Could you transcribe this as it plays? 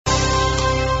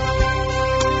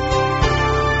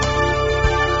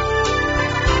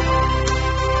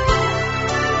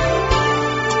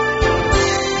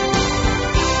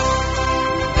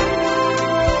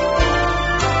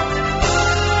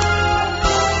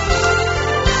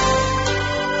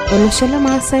Oloshole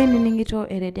Maasai niningito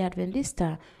eredi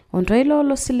Adventista ontoilo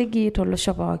olosiligi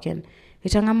tolosho pookin.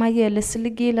 Itang'amakie ele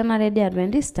siligi lena redi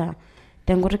Adventista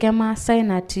tenkutuk e Maasai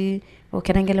natii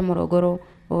orkerengele Morogoro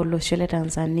olosho le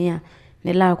Tanzania.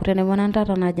 Nilo aaku tenebo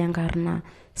nantata naji enkarna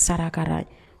Sarakarai.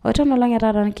 Oton olong'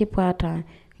 etata nikipwata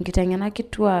Inkitegenat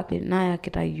kituak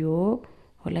nayakita yiok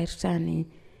olaitutani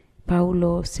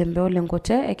Paulo Sembe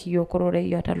Olenkote ekiyokorore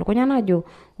yota lukunya najo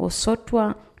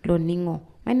osotua loning'o.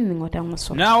 Maining'o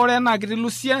teng'oso. Na ore ena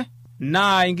kitilusia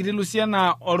na inkitilusia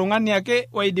na oltung'ani ake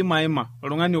oidim aima,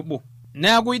 oltung'ani obo.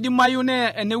 Neeku idimayu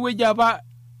enewueji apa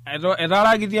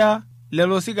etarakitia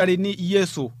lelo sikarini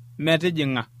Yesu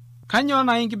metijing'a. Kanyoo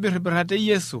naa inkibirribirrate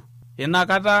Yesu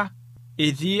inakata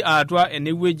etii atua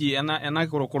enewueji ena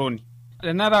korokoroni.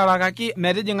 Tenetarakaki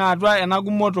metijing'a atua ena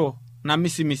gumoto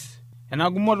namisimis. Ena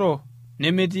gumoto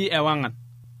nemetii ewang'an.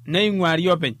 Neing'uari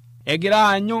openy. Egira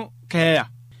aanyu keeya.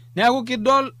 Neeku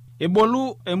kidol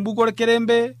ebolu embuku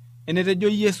orkerembe enetejo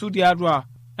Yesu tiatua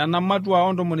ena matua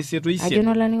ontomoni isiet oisiet.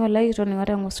 Ajono laningo laitoni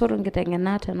ngosoro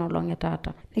Inkitegenat enolong'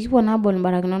 etata. Nikipuo naabol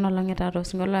imbarakinoto nolong' etata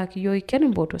osingolo akiyo iken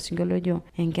imboto osingolo ojo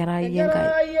enkerai enkai.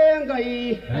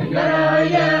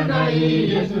 Enkerai enkai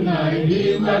Yesu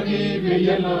naidimaki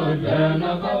peyelo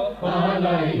tenakop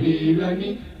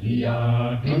palaidimani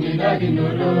iya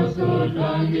tung'idakinoto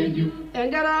sotangeju.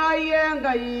 Enkerai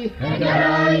enkai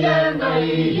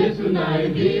Yesu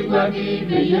naidimaki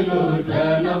peyelo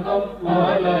tenakop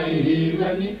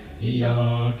palaidimani iya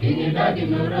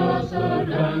tung'idakinoto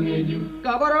sotangeju.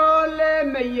 Kabarole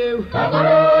meyeu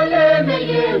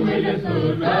ele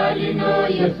sotalino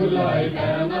Yesu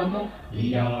laitenamo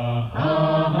iya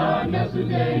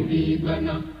nasudendi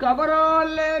bana.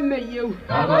 Kabarole meyeu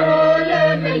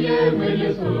ele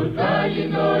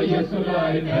sotalino Yesu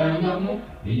laitenamo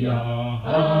iya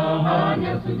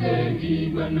nasudendi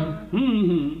bana.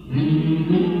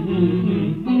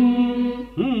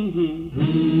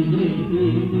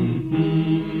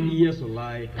 Yesu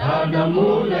lai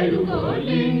Adamu lai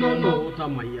rukolino no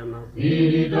tamayana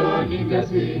sirido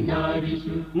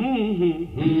ningasinarishu.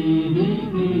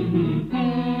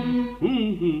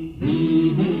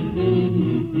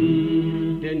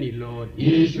 Deni Lord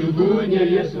Ishugunye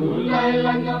Yesu lai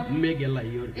langa megela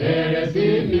yor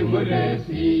eresi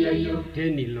mimuresi yayo.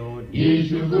 Deni Lord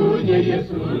Ishugunye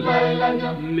Yesu lai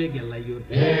langa megela yor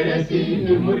eresi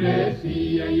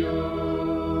mimuresi yayo.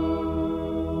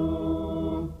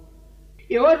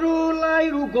 Ewaru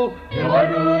lairuko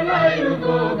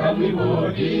kami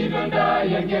bodi nanda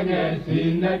yang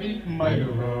sinadi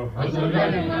mayuro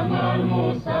asodane namal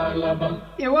mosalaba.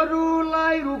 Ewaru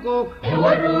lairuko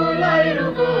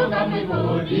kami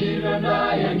bodi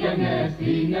nanda yang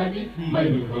sinadi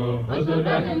mayuro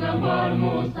asodane namal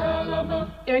mosalaba.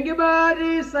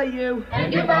 Engibari sayew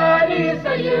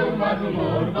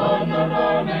madumor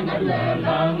bonoro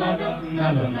nengalala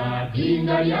nalona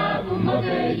tingaya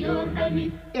kumoge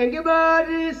yordani.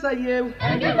 Engibari sayew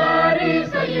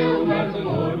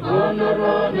madumor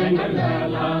bonoro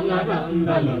nengalala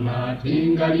nalona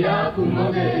tingaya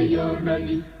kumoge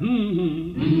yordani.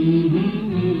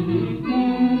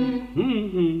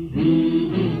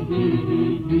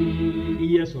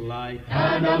 Yesu lai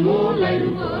Adamu lai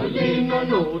rukolino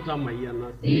no tamayana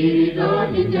sirido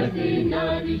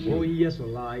ningasinadishu. Oh Yesu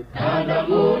lai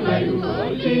Adamu lai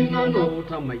rukolino no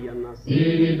tamayana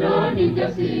sirido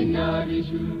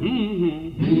ningasinadishu.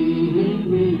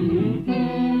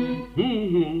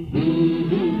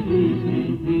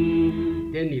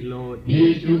 Deni Lord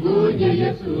Ishugunye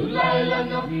Yesu lai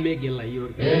langa megela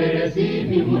yor eresi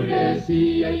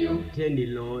mimuresi yayo. Deni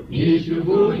Lord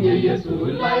Ishugunye Yesu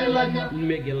lai langa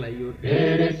megela yor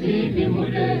eresi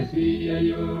mimuresi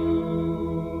yayo.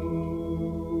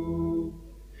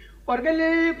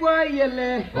 Orgele kwa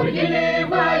yele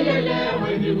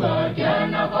wengi wa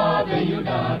kiana kobe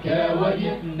yuda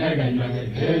kewaye neganya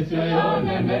kesyo yo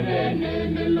nemere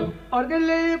nemelo.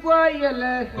 Orgele kwa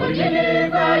yele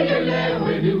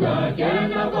wengi wa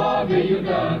kiana kobe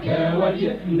yuda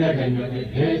kewaye neganya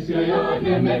kesyo yo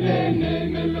nemere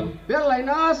nemelo.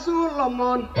 Belaina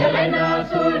Solomon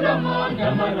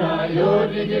kamara yo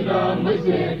digila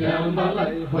mwise kambala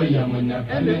hoya munya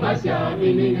eme masya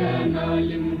miningana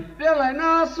limu.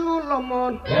 Belaina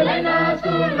Solomon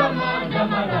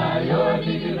kamara yo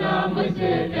digila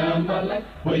mwise kambala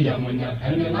hoya munya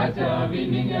eme masya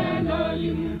miningana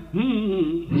limu.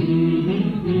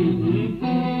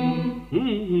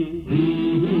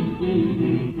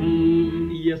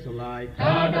 Yesu lai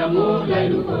Adamu lai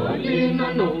rukolino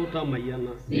no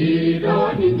tamayana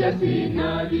sirido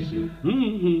ningasinadishu.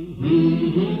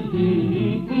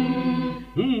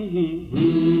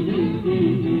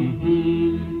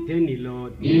 Teni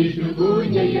Lord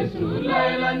Kunya Yesu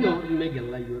laila no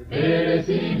megala yo.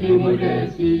 Eresi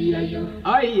lumuresi ayo.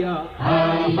 Aya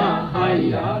ha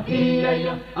aya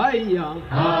iya. Aya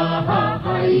ha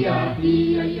aya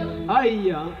iya.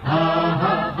 Aya ha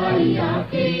aya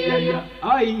iya.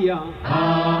 Aya ha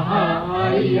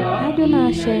aya.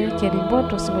 Aduna share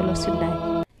keriboto sivelo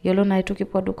sindai. Yolo na ituki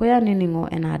poduko ya niningo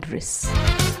en address.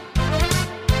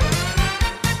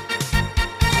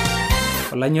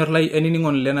 Olanyor lai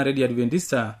eniningon lena ready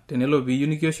Adventista tenelo bi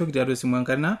unikio shok diato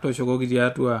simankarina to shoko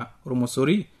diatua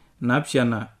romosori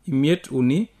napshana imiet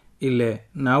uni ile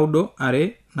naudo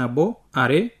are nabo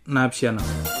are napshana.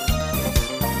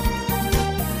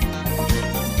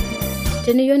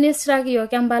 Teniyoni sragio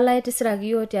kambala eti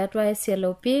sragio tiatua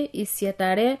SLOP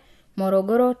isietare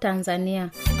Morogoro, Tanzania.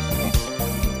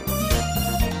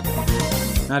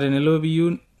 Na tenelo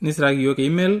bi nisragio ke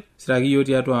email sragio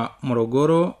tiatua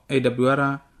Morogoro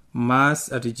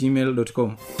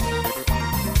awr@mas@gmail.com.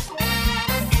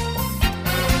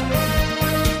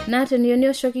 Na teniyoni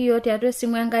oshokiyo tiatua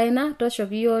simu enkaina to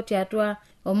shokiyo tiatua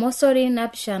omosori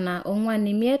napishana ongwan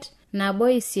imiet nabo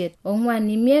isiet ongwan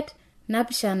imiet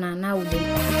napishana naudo.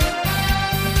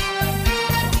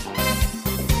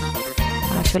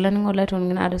 Ashola ningo laito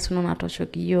ngina adesuno na to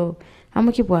shokiyo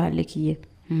amukibwa lekiye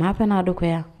mapa na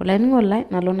adokoya ola ningo lai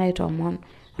nalona itomon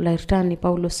ola irtani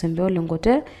Paulo Sembe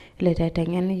olengote ile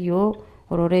taitengeni yo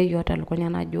orore yo talkonya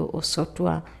najo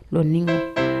osotwa loningo.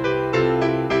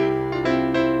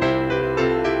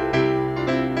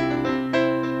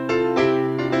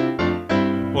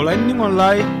 Ola ningo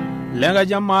lai lenga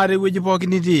jamare weji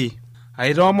pokiniti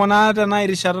airomona tana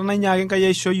irishara na nyaake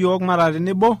nkai shoyok marare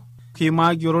nebo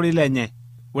kima giorori lenye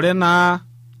ure na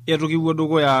etuki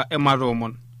wodugo ya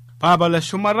emaromon papa le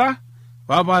shumara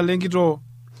papa lengito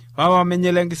papa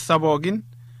menyelengi sabogin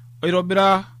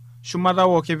oirobira shumara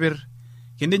wokebir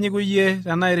kindinyi kuye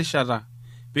tana irishara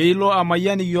peilo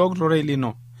amayani yok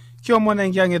lorelino kiomona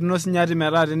ngianget no sinyati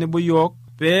merate nebo yok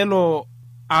pelo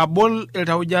abol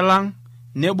eltaujalang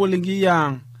nebolingi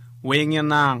yang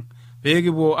wengenang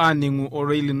pegibo aningu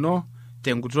orelino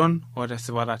tenguton ota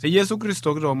sibara te Yesu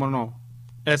Kristo kitomono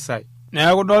esai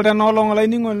na kudolta nolong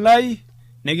lainingon lai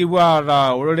negibwa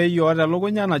ra orore yota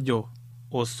logonya najo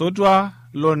osotwa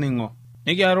loningo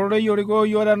negi arore yoriko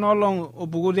yota nolong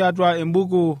obukuti atwa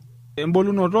embuku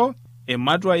embolunoto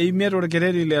ematwa imeto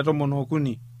kereri le tomono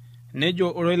kuni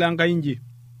nejo oroilanga inji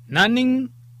naning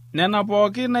nena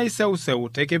pooki naiseu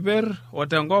tekeper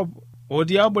otengop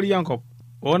odiabori yankop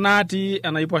onati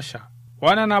enaiposha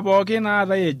wana na pooki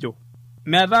naata ejo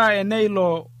meta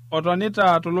eneilo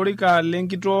otonita tolorika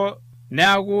lenkito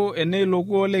neaku eneilo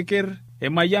kuoleker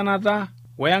emayanata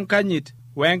wenkanyit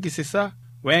wenkisisa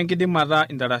wenkidimata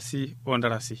indarasi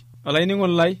ondarasi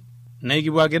olainingon lai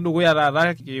naikibwa kedukuya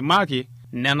taata kimaki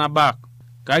nena bak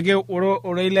kake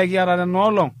oroile kiata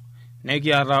nolong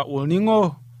nekiata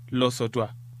olningo losotwa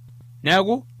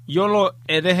neaku yolo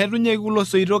etehetunye kulo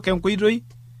soito kenkoitoi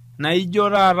naijo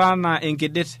taata na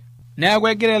enkedet neaku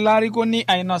egira larikoni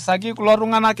ainosaki kulo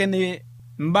tung'anak ene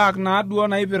mbak naaduo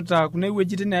naipirta kuna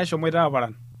wuejitin naashomoita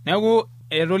aparan neaku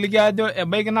etoliki ajo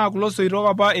ebaiki naa kulo soito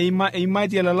apa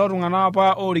eimaitie lelo tung'anak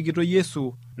apa orikito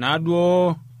Yesu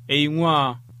naaduo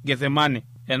eing'ua Gethsemane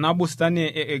ena bustani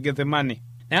e Gethsemane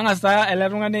neng'asa ele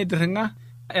tung'ani aitirring'a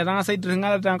etang'asa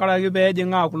aitirring'a tenkaraki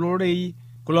peejing'aa kulo rei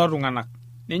kulo tung'anak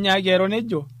ninyaaki ero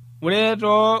nejo ore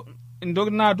to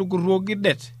entoki naatukuroki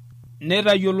det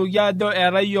netayioloki ajo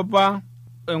eetai apa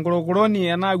enkorokoroni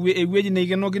ena ewueji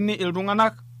neikenokini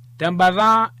iltung'anak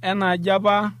tembata enaaji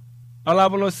apa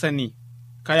olapolosani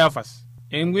Kayafas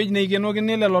ewueji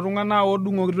neikenokini lelo tung'anak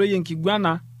oodung'okitoi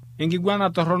enkiguana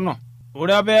torrono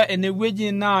ore apa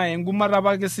enewueji naa engumata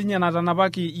apa kisinye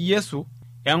natanapaki Yesu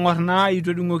eng'or naa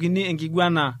itodung'okini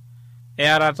enkiguana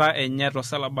earata enye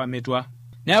tosalaba metua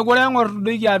neaku ore eng'or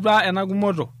doiki atua ena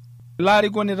gumoto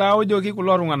larikoni taa ojoki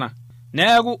kulo tung'anak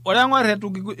neaku ore eng'or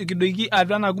etu kidoiki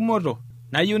atua ena gumoto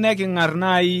nayieu neking'ar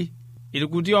nai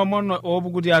irkuti omon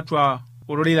oopukuti atua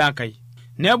ororei Enkai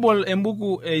nebol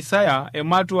embuku e Isaya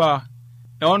ematua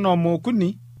eonom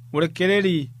okuni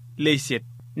orkereri leisiet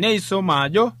neisoma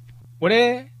ajo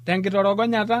ore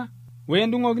tenkitorogonyata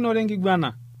wendung'okinoto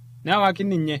enkiguana newaki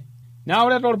ninye naa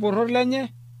ore torporror lenye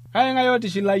kaing'ae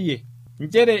otishilayie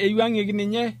nchere eiwuang'eki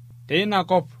ninye teina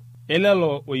kop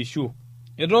elelo oishu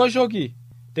etooshoki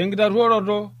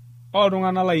tenkitaruoroto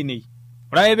oltung'anak lainei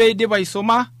ore ake peidip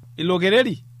aisoma ilo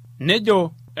kereri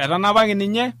nejo etanapaki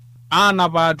ninye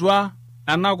aanapa atua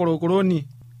ena korokoroni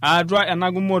atua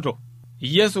ena gumoto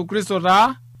Yesu Kristo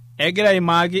taa egira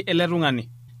aimaaki ele tung'ani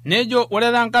nejo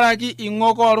ore tenkaraki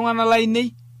ing'oko oltung'anak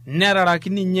lainei netaraki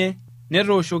ninye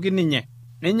netooshoki ninye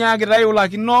ninyaakita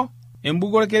iulakino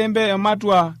embuku orkerembe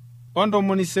ematua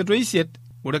 38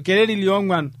 orkereri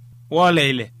liong'uan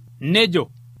woleile. Nejo,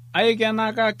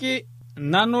 aikenakaki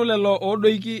nanu lelo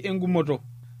odoiki engumoto.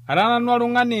 Ara nanu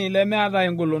oltung'ani lemeata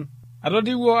engolon.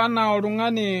 Atotiwuo anaa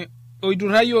oltung'ani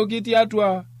oiturrayioki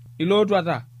tiatua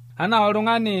ilootuata. Anaa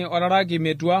oltung'ani otaraki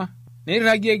metua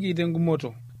neirragieki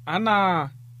tengumoto. Anaa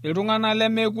iltung'ana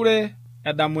lemekure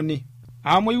edamuni.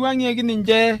 Amu iwuang'ieki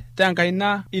ninche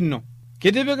tenkaina ino.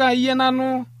 Kitipika iyie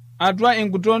nanu atua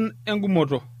enguton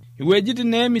engumoto. Iwuejitin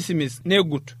neemisimis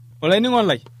negut. Olainining'oni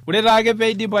lai, ore taake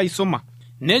peidip aisuma.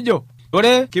 Nejo,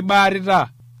 ore kibaarita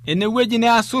enewueji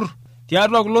neasur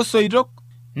tiatua kulo soitok.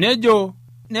 Nejo,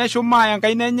 neshumaa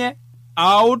enkaina enye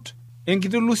aut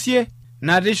enkiti lusie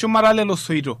natii shumata lelo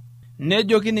soito.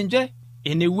 Nejoki ninche,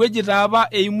 enewueji taapa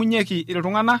eimunyeki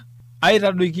iltung'ana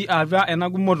aitadoiki atua ena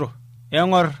gumoto.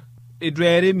 Eng'or itu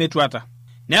eri metuata.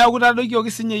 Neeku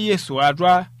tadoikioki sinye Yesu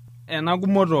atua ena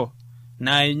gumoto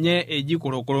na inye eji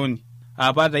korokoroni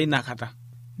apa teina kata.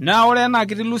 Na ore ena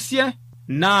kiti lusie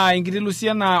naa enkiti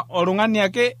lusie na oltung'ani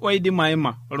ake oidim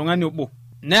aima, oltung'ani obo.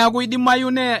 Neeku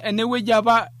idimayu ne enewueji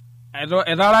apa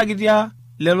etarakitia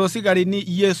lelo sikarini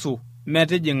Yesu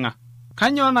metijing'a.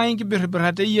 Kanyoo naa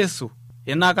inkibirribirrate Yesu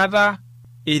inakata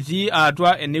etii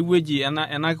atua enewueji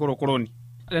ena korokoroni.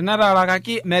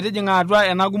 Tenetarakaki metijing'a atua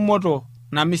ena gumoto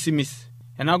namisimis,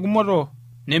 ena gumoto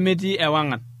nemetii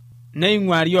ewang'an,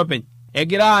 neing'uari openy,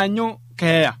 egira aanyu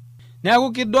keeya.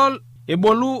 Neeku kidol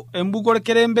ebolu embuku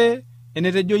orkerembe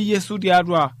enetejo Yesu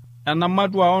tiatua ena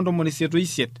matua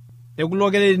 88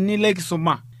 ekulo kererini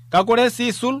lekisuma. Kakore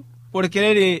siisul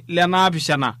orkereri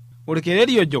lenaapishana,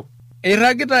 orkereri ojo,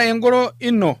 eirragita engoro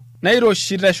ino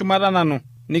nairoshi teshumata nanu,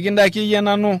 nikindaki iyie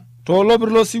nanu toolopir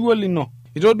losiwuo lino.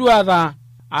 Itoduata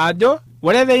ajo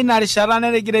ore peina rishata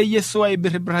netegira Yesu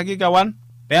aibirribirraki kewan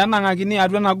peenang'akini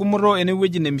atua ena gumoto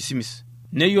enewueji nemisimis.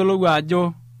 Neyiolou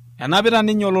ajo enapita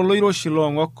ninye ololoiroshi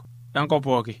loong'ok enkop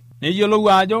pooki. Neyiolou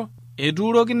ajo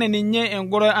etuurokine ninye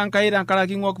engoro Enkai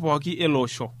tenkaraki ng'ok pooki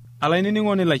eloosho.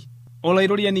 Olainining'oni lai,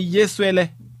 olairoriani Yesu ele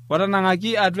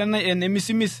otanang'aki atua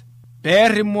enemisimis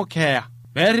peerrimu keeya,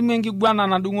 peerrimu enkiguana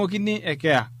nadung'okini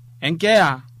ekeeya.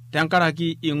 Enkeeya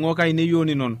tenkaraki ing'ok ainei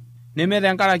oninono. Neme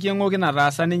tenkaraki eng'oki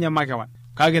nataasa ninye makewan,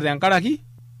 kake tenkaraki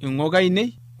ing'ok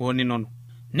ainei oninono.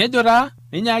 Nejo taa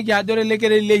ninyaaki ajo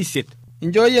elekereri leisiet.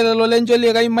 Inchooyie lelo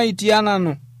lencholikai maitia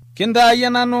nanu. Kintaayie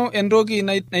nanu entoki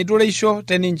naitureisho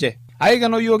teninche.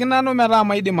 Aikenoyioki nanu metaa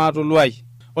maidim atoluai.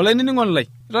 Olainining'oni lai,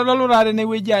 itodolu taa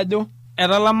tenewueji ajo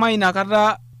etalama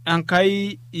inakata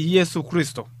Enkai Yesu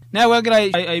Kristo. Neeku egira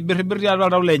aibirribirr tiatua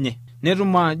oltau lenye.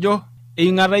 Netum ajo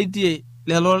eing'ataitie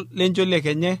lelo lencholiek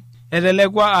enye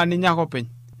etelekwa aaninye ake openy.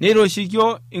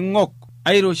 Neiroshikio ing'ok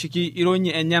airoshiki ironyi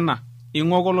enyena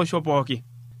ing'ok olosho pooki.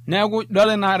 Neeku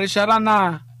dole ina rishata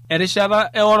naa erishata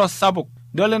eoro sapuk.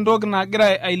 Dole entoki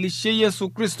nagira ailishie Yesu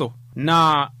Kristo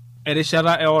naa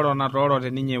erishata eoro natoorote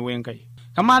ninye wenkai.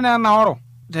 Kamaa naa ena oro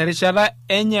terishata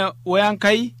enye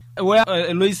wenkai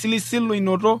eloisilisil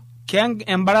loinoto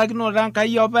embarakinoto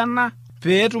Enkai opena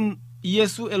peetum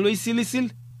Yesu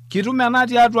eloisilisil. Kitum ena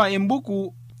tiatua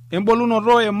embuku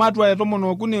embolunoto ematua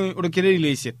 13 orkereri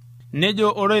leisiet.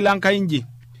 Nejo oroi Lenkai inji,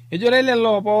 ejore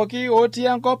lelo pooki otii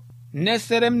enkop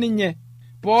neserem ninye,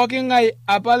 pooki ng'ai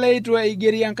apa leitu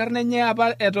eigeri enkarna enye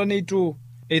apa eton eitu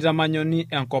eitamanyoni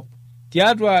enkop,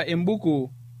 tiatua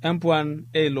embuku empuan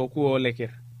eilo kuo leker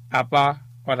apa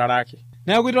otaraki.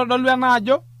 Neeku itodolu ena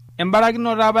ajo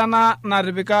embarakinoto apa ena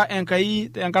natipika Enkai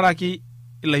tenkaraki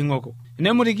ilaing'oko.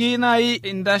 Nemuriki nai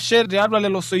intashe tiatua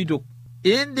lelo soitok.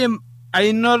 Indim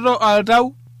ainoto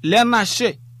oltau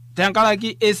lenashe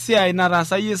tenkaraki esiai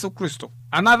nataasa Yesu Kristo.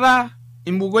 Anata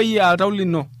imbukoyie oltau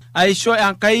lino aisho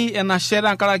Enkai enashe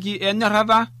tenkaraki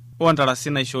enyorrata ontarasi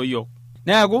naishoo yiok.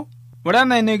 Neeku ore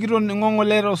ena enekitoning'o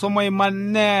ng'ole tosomo iman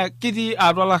nee kitii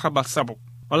atua olarrabal sapuk.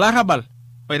 Olarrabal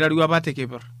oiterua apa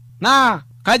tekipir. Naa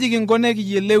kaji kinko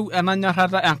nekiyieleu ena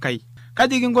nyorrata Enkai?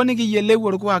 Kaji kinko nekiyieleu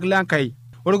orkuak Lenkai?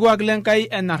 Orkuak Lenkai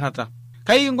enyorrata.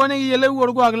 Kai kinko nekiyieleu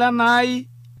orkuak Lenai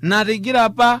natigira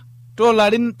apa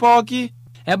toolarin pooki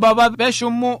ebaba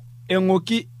peshumu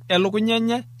eng'oki elukunya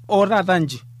enye ootata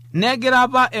nji. Negira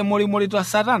apa emorimorito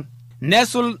Satan,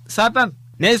 nesul Satan,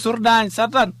 neisurdaany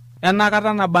Satan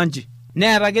enakata nabanji.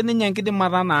 Neeta ake ninye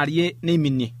enkidimata naarie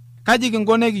neiminie. Kaji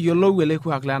kinko nekiyiolou ele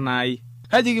kuak Lenai?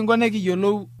 Kaji kinko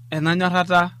nekiyiolou ena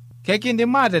nyorrata?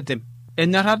 Kekindim atetem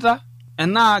enyorrata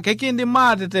enaa kekindim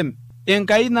atetem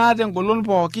Enkai naata engolon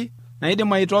pooki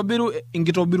naidim aitobiru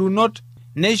inkitobirunot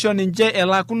neisho ninche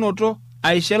elakunoto,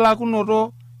 aisho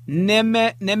elakunoto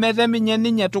nemeteminye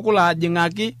ninye tukul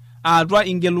ajing'aki atua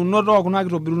ingelunot okuna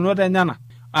kitobirunot enyana,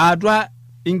 atua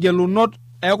ingelunot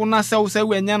ekuna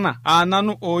seuseu enyena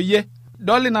nanu oye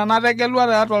doli nanategelua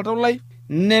tiatua oltau lai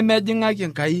nemejing'aki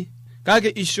Enkai kake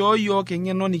ishoo yiok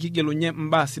eng'eno nikigelunye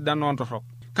mbaa sidan ontorrok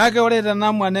kake ore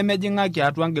tenamua nemejing'aki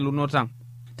atua ngelunot ang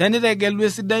tenitegelu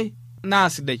esidai naa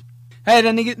sidai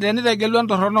tenitegelu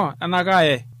entorrono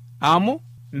enakae amu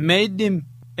meidim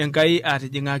Enkai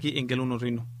atijing'aki engelunoto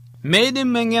ino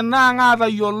meidim eng'ena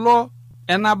ng'atayiolo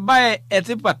enabaye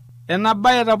etipat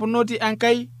enabaye tapunoti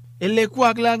Enkai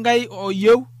elekuak lenkai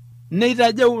oyieu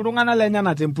neitajeu iltung'anak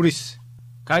lenyana tempuris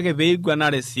kake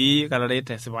peiguanare sii karare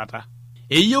tesipata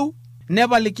eyieu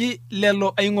nepaliki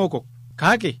lelo aing'okok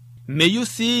kake meyieu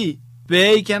sii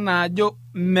peikena ajo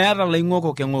meeta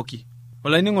laing'okok eng'oki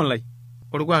olainining'oni lai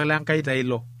orkuak lenkai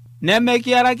tailo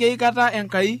nemekiaraki aikata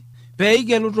Enkai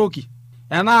peigelu toki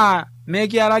enaa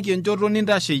mekiaraki enchoto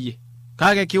nintasheyie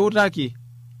kake kiutaki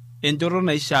enchoto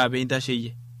naishaa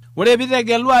peintasheyie ore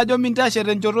pitegelu ajo mintashe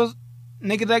tenchoto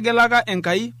nikitegelaka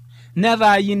Enkai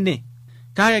netaa yine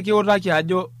kake kiutaki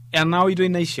ajo ena oitoi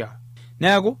naishaa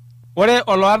neeku ore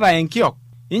oloota enkiok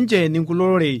incheeni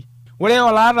nkulororei ore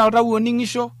oloota oltau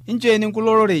oning'isho incheeni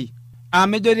nkulororei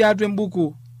amejo tiatua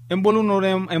embuku embolunoto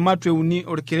ematwe 3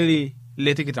 orkereri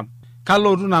le 20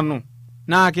 kalotu nanu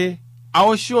naake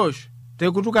aoshiosh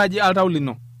tekutukaji altau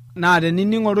lino naa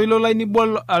tenining' ilo lai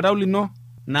nibol altau lino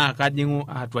naa kajing'u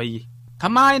atua yie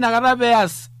kamaa inakata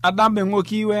peas Adam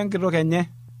eng'oki wenkitok enye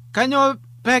kanyoo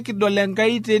pekidol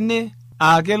Enkai tene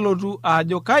kelotu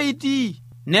ajo kaitii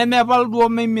nemepal duo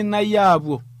meiminai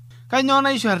aapuo kanyoo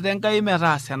naishorita Enkai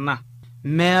metaasa ena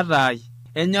meetai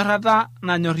enyorrata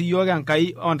nanyorr iyiok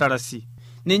Enkai ontarasi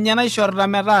ninye naishorita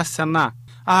metaasa ena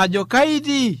ajo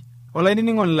kaitii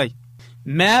olainining'oni lai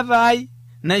meetai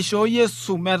naishoo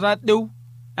Yesu metadeu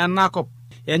enakop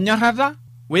enyorrata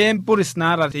wempuris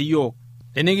naata teyiok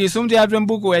tenikisum tiatua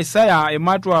embuku Isaya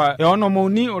ematua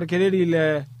 13 orkereri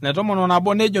le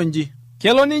 11 nejo nji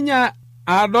kelo ninye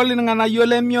adol irng'anayio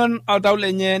lemion oltau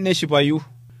lenye neshipayu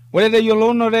ore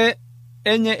teyiolounoto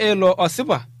enye elo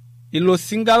osipa ilo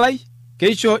singalai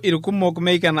keisho irkumok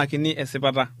meikenakini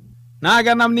esipata naa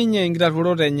kenam ninye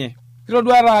inkitarruorot enye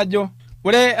kitoduara ajo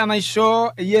ore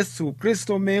enaishoo Yesu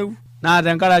Kristo meu naa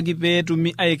tenkaraki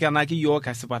peetumi aikenaki yiok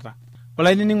esipata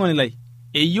olainining'oni lai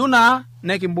eyieu naa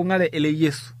nekimbung'are ele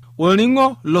Yesu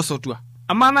olning'o losotua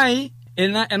ama nai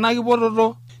ena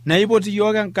kipototo naipoti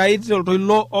yiok Enkai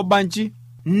toltoilo obanchi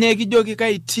nekijoki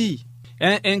kaitii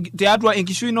tiatua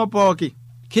enkishui ino pooki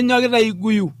kinyokita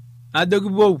iguyu ajo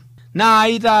kipuou naa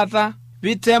ai taata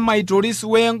pitema aitoris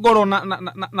wengoro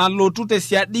nalotu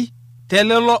tesiadi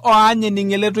telelo oany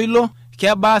ening' ele toilo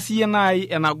kebaa siye nai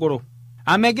enagoro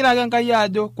amegira ake Enkai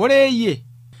ajo kore eyie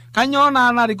kanyoo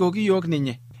naa narikoki yiok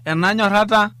ninye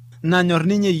enanyorrata nanyorr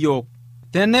ninye yiok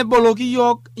teneboloki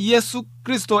yiok Yesu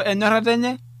Kristo enyorrata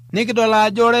enye nikidol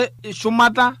ajo ore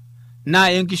shumata naa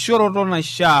enkishoroto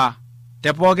naishaa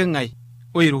te pooki ng'ai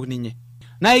oiruk ninye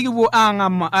naa ikipuo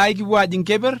ikipuo ajing'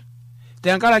 keper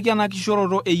tenkaraki ena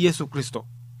kishoroto e Yesu Kristo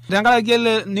tenkaraki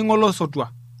ele ning'o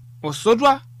losotua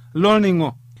osotua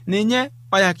loning'o ninye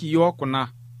oyaki yiok kuna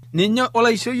ninye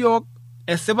olaisho yiok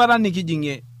esipata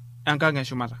nikijing'ie enkang'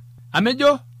 eshumata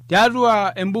amejo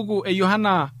tiatua embuku e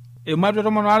Yohana ematwe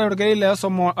 12 orkereri le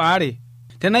 12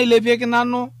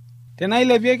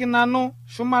 tenailepieki nanu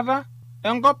shumata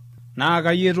enkop naa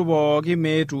kayietu pooki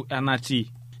meetu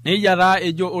enatii neija taa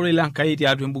ejo ore Enkai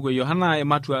tiatua embuku e Yohana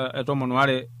ematwe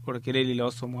 12 orkereri le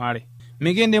 12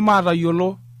 mikindim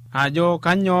atayiolo ajo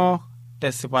kanyoo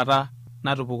tesipata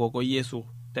natupukoko Yesu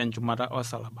tenchumata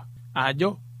osalaba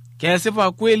ajo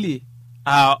kesipa kweli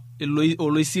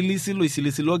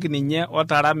oloisilisiloki ninye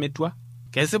otara metua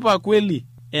kesipa kweli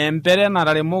empere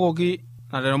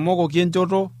nataremokoki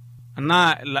enchoto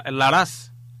naa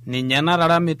laras ninye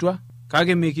natara metua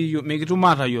kake mikitum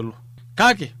atayiolo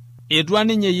kake etua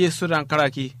ninye Yesu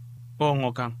tenkaraki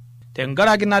ong'okang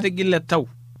tenkaraki natigile tau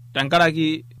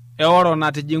tenkaraki eoro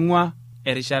natijing'ua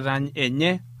erishata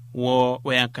enye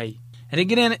Enkai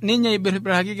etigire ninye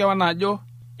aibiribiraki kewan ajo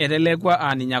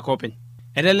etelekwa ninye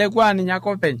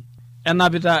akopeny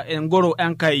enapita engoro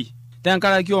Enkai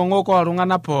tenkaraki ong'oko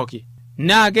oltung'anak pooki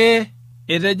naake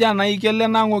eteja naikele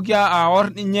nang'oki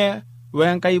aor ninye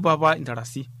Enkai papa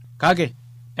intarasi kake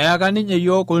eyaka ninye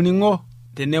yiok olning'o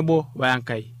tenebo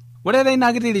Enkai ore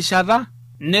teina kiti rishata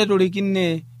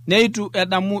netorikine neitu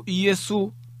edamu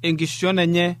Yesu enkishon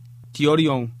enye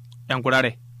tioriong'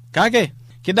 enkurare kake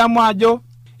kidamu ajo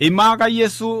imaaka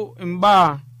Yesu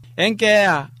imbaa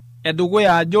enkeeya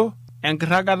edukuya ajo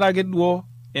enkirragata ake duo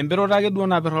emperoto ake duo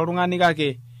napir oltung'ani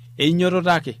kake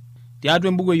einyototo ake tiatua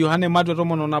embuku e Yohana ematwe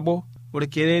 11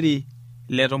 orkereri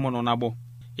le 11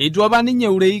 eitu apa ninye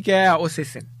urei keeya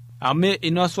osesen amu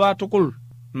inoswa tukul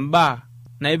mbaa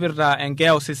naipirta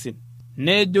enkeeya osesen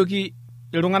nejoki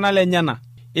iltung'anak lenyana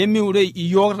emiurei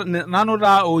iyok nanu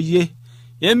taa oyie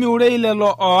emiurei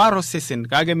lelo oar osesen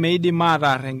kake meidim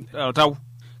aatar oltau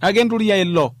kake enturia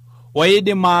ilo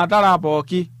oidim aatara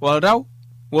pooki oltau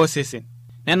wosesen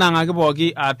nenang'aki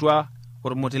pooki atua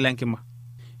ormoti lenkima.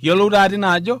 Yiolou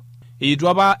taatina ajo eitu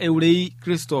apa eurei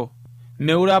Kristo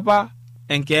meure apa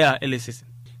enkeeya ele sesen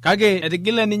kake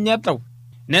etigile ninye tau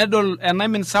nedol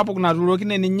enaimin sapuk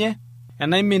naturokine ninye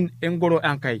enaimin engoro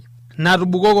Enkai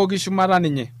natubukokoki shumata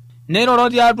ninye neiroro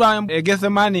tiatua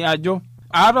Gethsemani ajo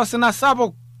aata osina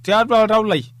sapuk tiatua oltau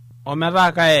lai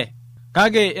ometaa kae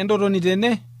kake entotoni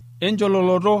tene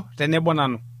enchololoto tenebo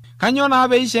nanu. Kanyoo naa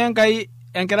peisho Enkai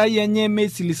enkerai enye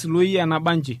meisilisiloi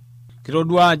enabanji?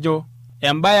 Kitodua ajo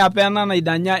embaye apa ena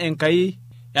naidanya Enkai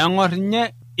eng'or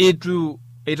ninye itu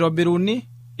eitobiruni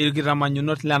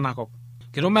irkitamanyunot lenakop.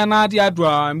 Kitum ena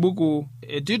tiatua embuku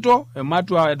Tito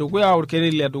ematua edukuya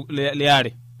orkereri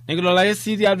liare. Nikidol ake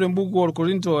sii tiatua embuku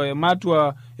orkorinto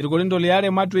ematua irkorinto liare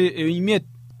ematua imiet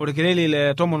orkereri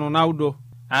le 19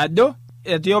 ajo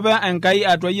etii apa Enkai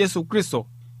atua Yesu Kristo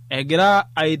egira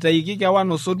aitaiki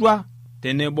kewan osotua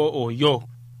tenebo oyiok.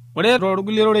 Ore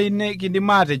torkulie rorei kidim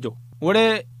atejo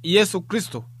ore Yesu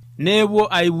Kristo neewuo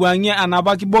aiwuang'ie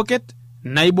anapa kiboket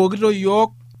naibokito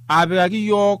yiok apikaki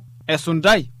yiok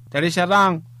esuntai terishata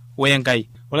ang' wenkai.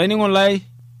 Olainining'oni lai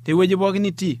tewueji pookin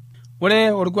itii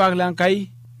ore orkuak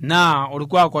lenkai naa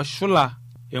orkuak oshula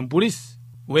empuris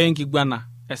wenkiguana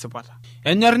esipata.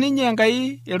 Enyor ninye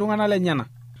Enkai iltung'anak lenyana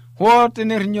hoo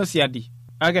tenerrinyo siadi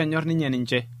kake enyor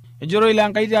ninche. Ejito ile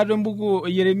Enkai tiatua embuku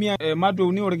Yeremia ematua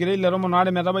 3 orkereri le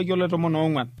 12 metabaiki ole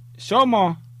 14.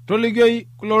 Shomo tolikioi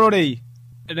kulo rorei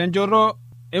tenchoto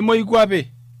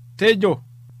emoikuape tejo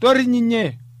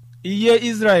torrinyinye iyie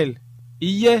Israel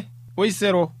iyie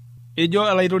oisero ejo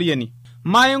olaitoriani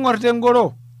maing'or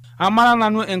tengoro amara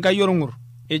nanu Enkai orng'ur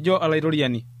ejo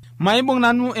olaitoriani maibung'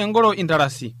 nanu engoro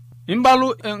intarasi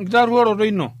imbalu enkitaruoroto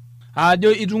ino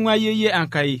ajo itung'ayie yie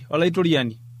Enkai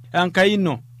olaitoriani Enkai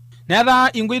ino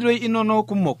netaa inkoitoi inonok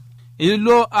kumok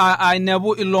ilo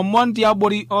ainepu ilomon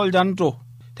tiabori oljanto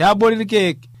tiabori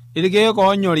irkeek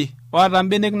oonyori oota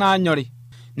mbenek naanyori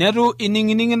netu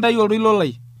ining'ining' intai oltoilo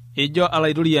lai ejo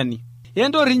olaitoriani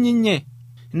entorrinyinye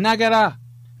ina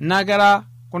kera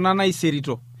kuna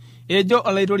naiserito ejo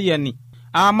olaitoriani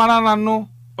amara nanu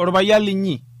orpayian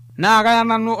linyi naa kaya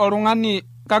nanu oltung'ani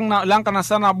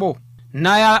lenkanasa nabo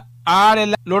naya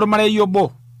aare lormarei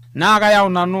obo naa kayau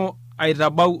nanu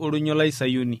aitabau oldoinyo lai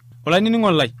Sayuni.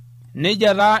 Olainining'oni lai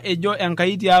nejia taa ejo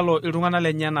Enkai tialo iltung'anak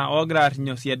lenyana oogira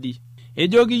arrinyo siadi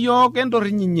ejoki yiok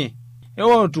entorrinyinye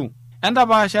ewotu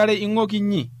entapaashare ing'ok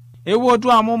inyi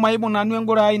ewotu amu maibung' nanu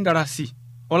engoro ai intarasi.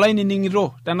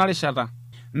 Olainining'ito tena rishata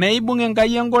meibung'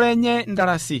 Enkai engoro enye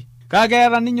intarasi kake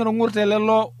eeta ninye orng'ur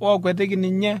telelo ookwetiki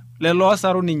ninye lelo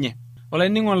osaru ninye.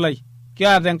 Olainining'oni lai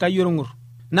kiata Enkai orng'ur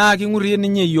naa king'urrie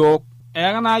ninye yiok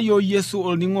eeka naa yiok Yesu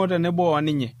olning'o tenebo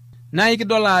oninye naa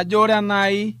ikidol ajo ore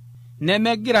enai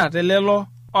nemegira telelo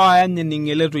oany ening'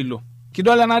 ele toilo.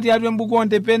 Kidol ena tiatua embuku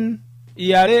oontepen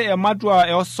 2 ematua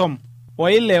eosom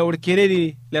oile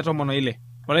orkereri le 16.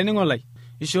 Olainining'oni lai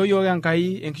ishoo yiok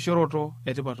Enkai enkishoroto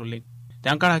etipat oleng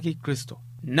tenkaraki Kristo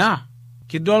naa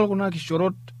kidol kuna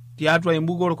kishorot tiatua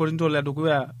embuku orkorinto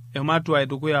ledukuya ematua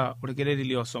edukuya orkereri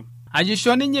liosom ajo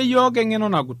isho ninye yiok eng'eno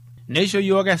nagut neisho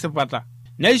yiok esipata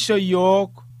neisho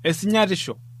yiok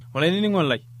esinyatisho. Olainining'oni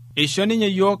lai isho ninye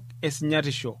yiok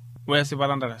esinyatisho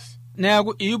wesipata ntarasi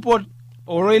neeku iipot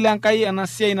oroi lenkai ena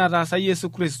siai nataasa Yesu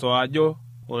Kristo ajo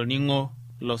olning'o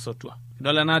losotua.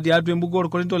 Kidol ena tiatua embuku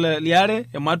orkorinto liare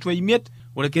ematua 5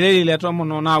 orkereri le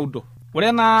 19.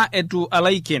 Ore naa etu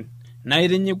alaiken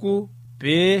naitinyiku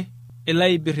pee ilo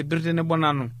aibirribirr tenebo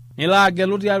nanu nilo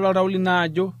agelu tiatua oltau lino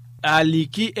ajo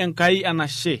aliki Enkai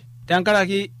enashe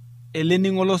tenkaraki ele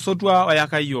ning'o losotua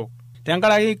oyaka yiok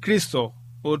tenkaraki Kristo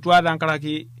otua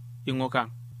tenkaraki ing'ok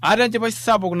ang'. Aata enchipai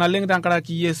sapuk naleng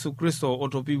tenkaraki Yesu Kristo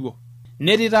otopiwuo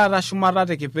netii taata shumata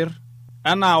tekipirr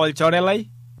enaa olchore lai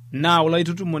naa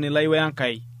olaitutumoni lai we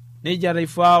Enkai nejia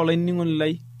taifaa olainining'oni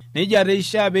lai nejia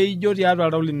teishaa peijo tiatua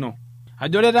oltau lino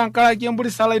ajo ore tenkaraki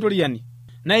empuris olaitoriani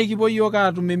naa ikipuo yiok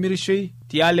aatum emirishoi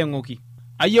tialo eng'oki.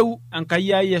 Ayieu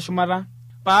Enkai ai eshumata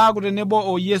paaku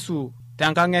tenebo o Yesu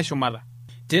tenkang' eshumata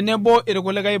tenebo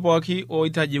irkulikae pooki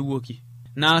oitajewuoki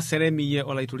naa seremiyie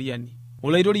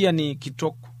olaitoriani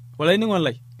kitok. Olainining'oni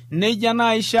lai nejia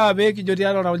naa ishaa pee kijo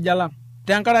tiatua oltauja lang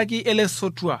tenkaraki ele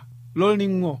sotua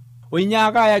lolning'o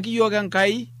oinyaaka ayaki yiok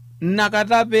Enkai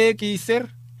nakata pee kiiser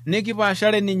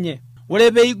nikipaashare ninye.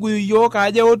 Ore pee iguyu yiok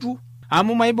ajo eotu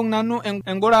amu maibung' nanu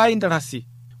engoro ai intarasi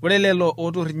ore lelo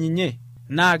ootorrinyinye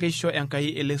naa keisho Enkai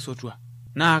ele sotua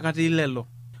naa katii lelo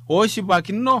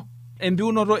ooshipakino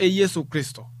empiunoto e Yesu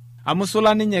Kristo amu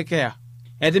sula ninye keya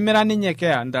etimira ninye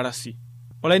keya ndarasi.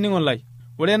 Olainining'oni lai,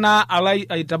 ore naa alai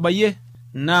aitabayie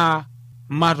naa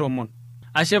matomon.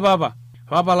 Ashe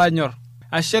papa lanyor,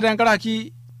 ashe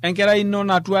tenkaraki enkerai ino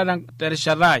natua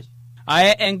terishata ai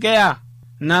ae enkeya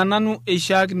naa nanu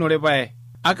eishaakinore pae.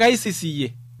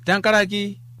 Akaisisiyie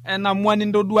tenkaraki enamua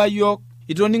nintodua yiok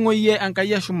itoning'o yie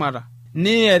Enkai eshumata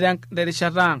niye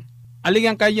terishata ang'. Aliki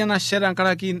Enkai enashe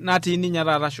tenkaraki natii ninye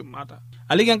taata shumata.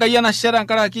 Aliki Enkai enashe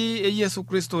tenkaraki Yesu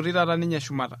Kristo taata ninye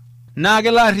shumata. Naa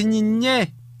kelo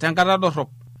arrinye tenkata dorrop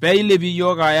pee ilepi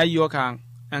yiok aya yiok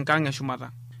enkang'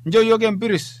 eshumata. Njo yiok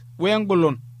empiris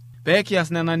wengolon pee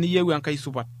kias nena niyieu Enkai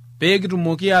supat pee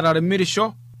kitumoki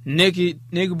atarimirisho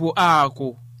nekipuo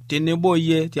aaku tenebo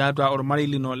yie tiatua ormarei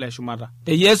lino le shumata.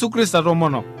 Yesu Kristo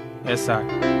tomono esaa.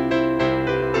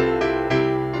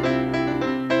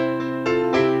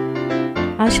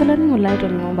 Asholani mulai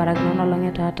toningo barakino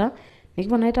nolonge tata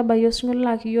nikipona itabayo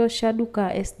osinkolio kiyo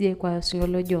shaduka SDA kwa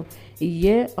osinkolio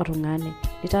iye otung'ani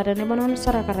itata nebono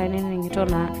sarakara ning'ito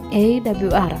na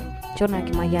AWR chona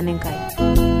kimayane Enkai.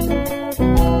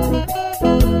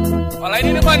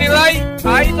 Olainining'oni lai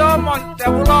aitomon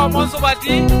tekulo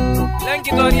monsupati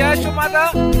lenkitoria shumata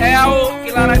eyau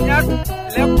ilaranyak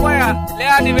lekwaya le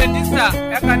Adventista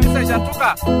ekanisa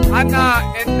Shatuka ana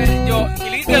enejo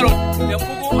iligero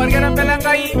tembuku orkerembele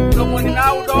Enkai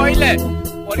 96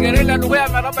 orkerele dukuya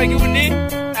metabaiki uni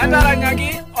entaranyaki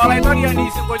olaitoriani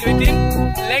isinkolioitin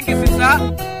lenkisisa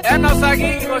enosaki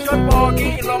iloshon pooki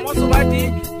ilomon supati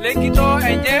lenkitoo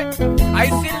enye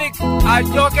aisilig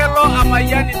ajo kelo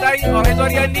amayian intai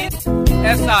olaitoriani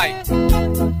esai.